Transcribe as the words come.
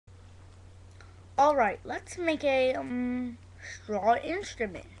Alright, let's make a straw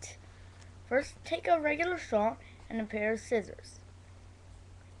instrument. First, take a regular straw and a pair of scissors.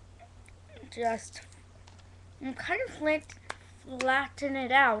 Just kind of flatten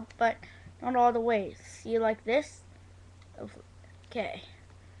it out, but not all the way. See, like this? Okay.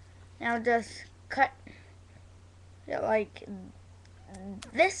 Now just cut it like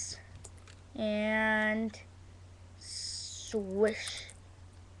this and swish,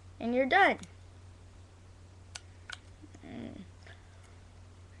 and you're done.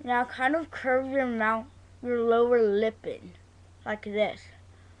 Now kind of curve your mouth, your lower lip in, like this.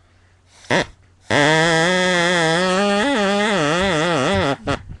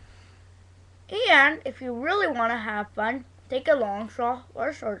 And if you really want to have fun, take a long straw or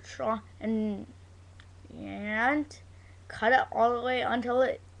a short straw and cut it all the way until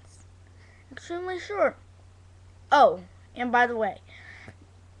it's extremely short. Oh, and by the way,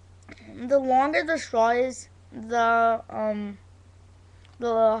 the longer the straw is, the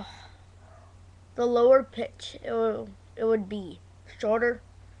lower pitch it would be. Shorter,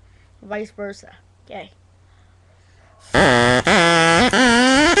 vice versa. Okay.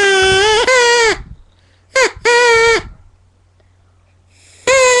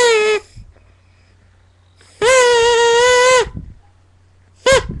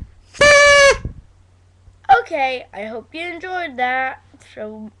 Okay, I hope you enjoyed that.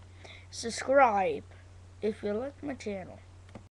 So subscribe if you like my channel.